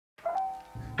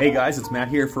Hey guys, it's Matt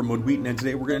here from Wheaton, and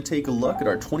today we're going to take a look at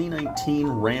our 2019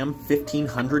 Ram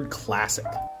 1500 Classic.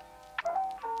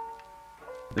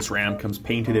 This Ram comes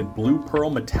painted in blue pearl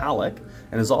metallic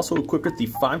and is also equipped with the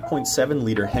 5.7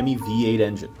 liter Hemi V8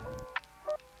 engine.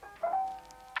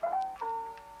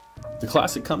 The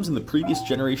Classic comes in the previous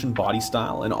generation body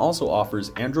style and also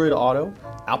offers Android Auto,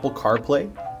 Apple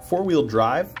CarPlay, 4-wheel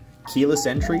drive, keyless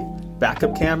entry,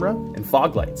 backup camera, and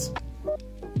fog lights.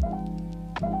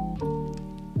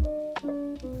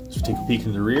 So take a peek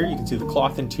in the rear, you can see the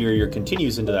cloth interior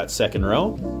continues into that second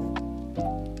row.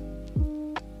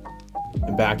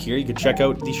 And back here you can check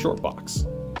out the short box.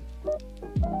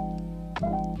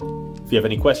 If you have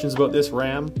any questions about this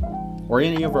Ram or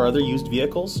any of our other used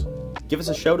vehicles, give us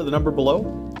a shout at the number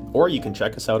below, or you can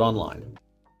check us out online.